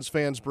Pelicans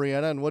fans,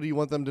 Brianna, and what do you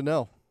want them to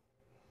know?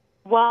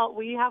 Well,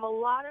 we have a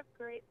lot of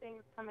great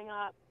things coming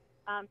up.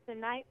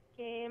 Tonight's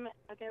game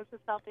against the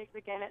Celtics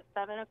again at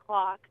 7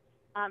 o'clock,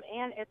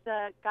 and it's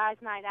a guys'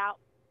 night out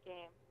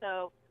game.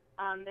 So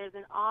there's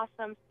an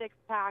awesome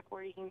 6-pack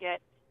where you can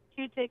get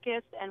 2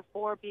 tickets and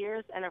 4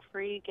 beers and a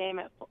free game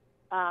at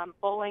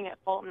bowling at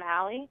Fulton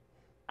Alley.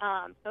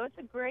 So it's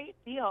a great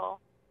deal.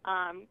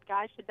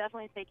 Guys should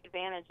definitely take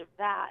advantage of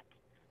that.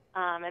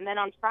 And then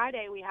on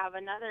Friday we have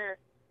another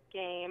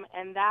game,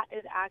 and that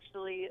is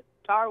actually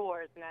Star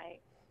Wars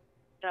night.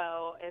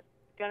 So it's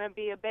going to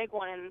be a big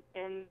one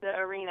in the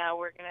arena.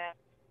 We're going to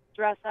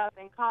dress up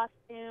in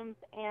costumes,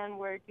 and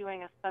we're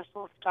doing a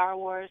special Star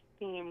Wars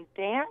themed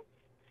dance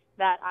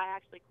that I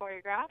actually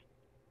choreographed.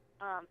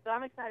 So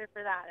I'm excited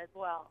for that as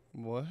well.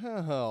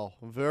 Wow,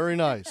 very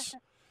nice.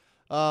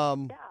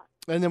 Yeah.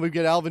 And then we've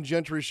got Alvin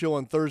Gentry show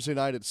on Thursday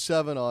night at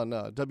 7 on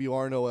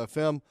WRNO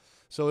FM.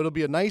 So it'll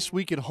be a nice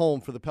week at home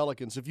for the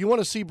Pelicans. If you want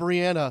to see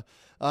Brianna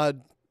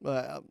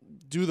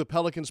do the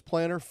Pelicans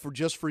planner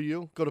just for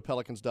you, go to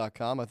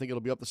Pelicans.com. I think it'll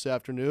be up this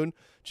afternoon.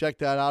 Check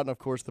that out. And, of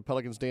course, the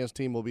Pelicans dance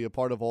team will be a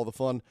part of all the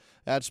fun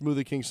at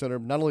Smoothie King Center,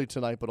 not only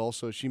tonight, but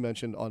also, as she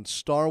mentioned, on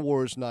Star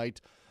Wars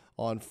night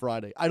on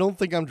Friday. I don't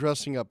think I'm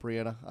dressing up,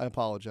 Brianna. I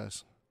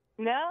apologize.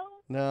 No?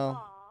 No.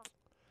 Aww.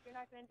 You're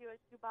not going to do a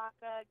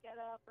Chewbacca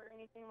get-up or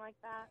anything like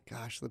that?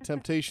 Gosh, the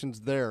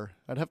temptation's there.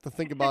 I'd have to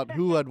think about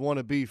who I'd want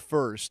to be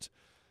first.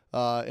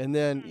 And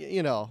then,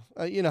 you know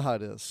how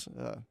it is.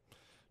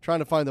 Trying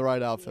to find the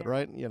right outfit,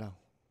 right? You know.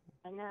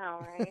 I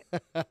know,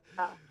 right?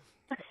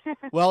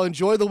 Well,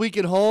 enjoy the week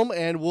at home,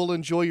 and we'll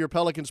enjoy your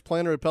Pelicans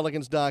planner at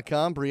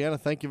Pelicans.com. Brianna,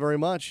 thank you very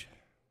much.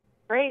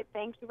 Great.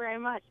 Thank you very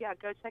much. Yeah,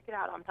 go check it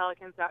out on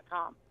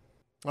Pelicans.com.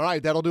 All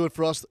right, that'll do it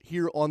for us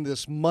here on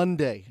this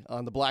Monday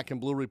on the Black and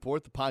Blue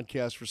Report, the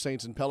podcast for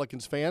Saints and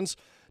Pelicans fans.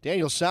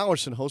 Daniel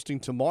Sawerson hosting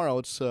tomorrow.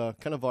 It's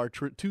kind of our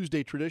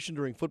Tuesday tradition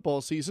during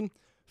football season.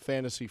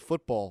 Fantasy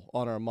football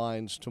on our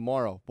minds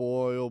tomorrow.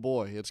 Boy, oh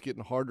boy, it's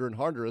getting harder and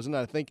harder, isn't it?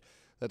 I think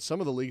that some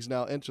of the leagues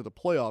now enter the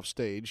playoff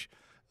stage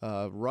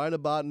right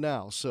about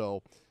now.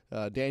 So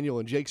Daniel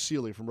and Jake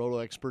Seeley from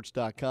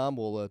RotoExperts.com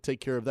will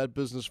take care of that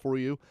business for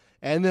you.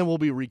 And then we'll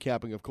be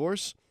recapping, of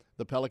course,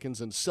 the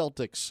Pelicans and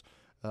Celtics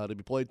to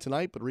be played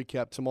tonight, but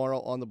recap tomorrow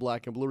on the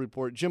Black and Blue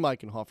Report. Jim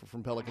Eichenhofer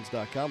from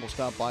Pelicans.com will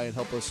stop by and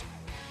help us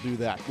do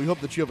that. We hope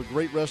that you have a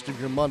great rest of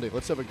your Monday.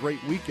 Let's have a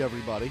great week,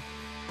 everybody,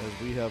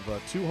 as we have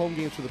 2 home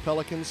games for the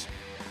Pelicans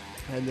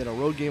and then a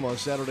road game on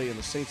Saturday, and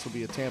the Saints will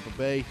be at Tampa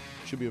Bay.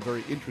 Should be a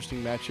very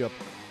interesting matchup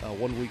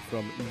 1 week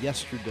from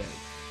yesterday.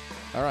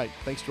 All right,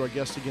 thanks to our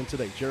guests again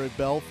today. Jared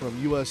Bell from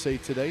USA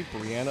Today,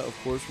 Brianna, of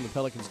course, from the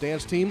Pelicans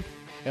dance team,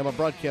 and my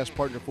broadcast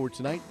partner for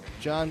tonight,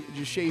 John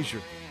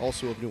Gishazier,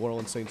 also of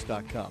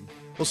NewOrleansSaints.com.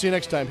 We'll see you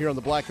next time here on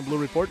the Black and Blue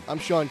Report. I'm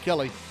Sean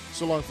Kelly.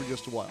 So long for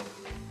just a while.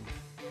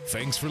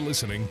 Thanks for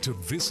listening to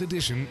this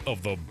edition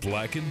of the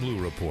Black and Blue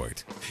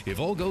Report. If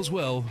all goes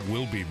well,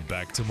 we'll be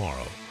back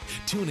tomorrow.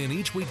 Tune in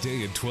each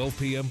weekday at 12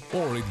 p.m.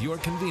 or at your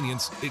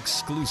convenience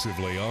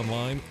exclusively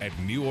online at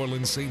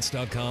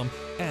NewOrleansSaints.com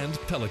and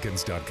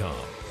Pelicans.com.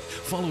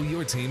 Follow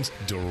your teams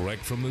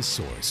direct from the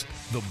source,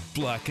 the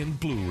Black and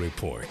Blue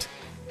Report.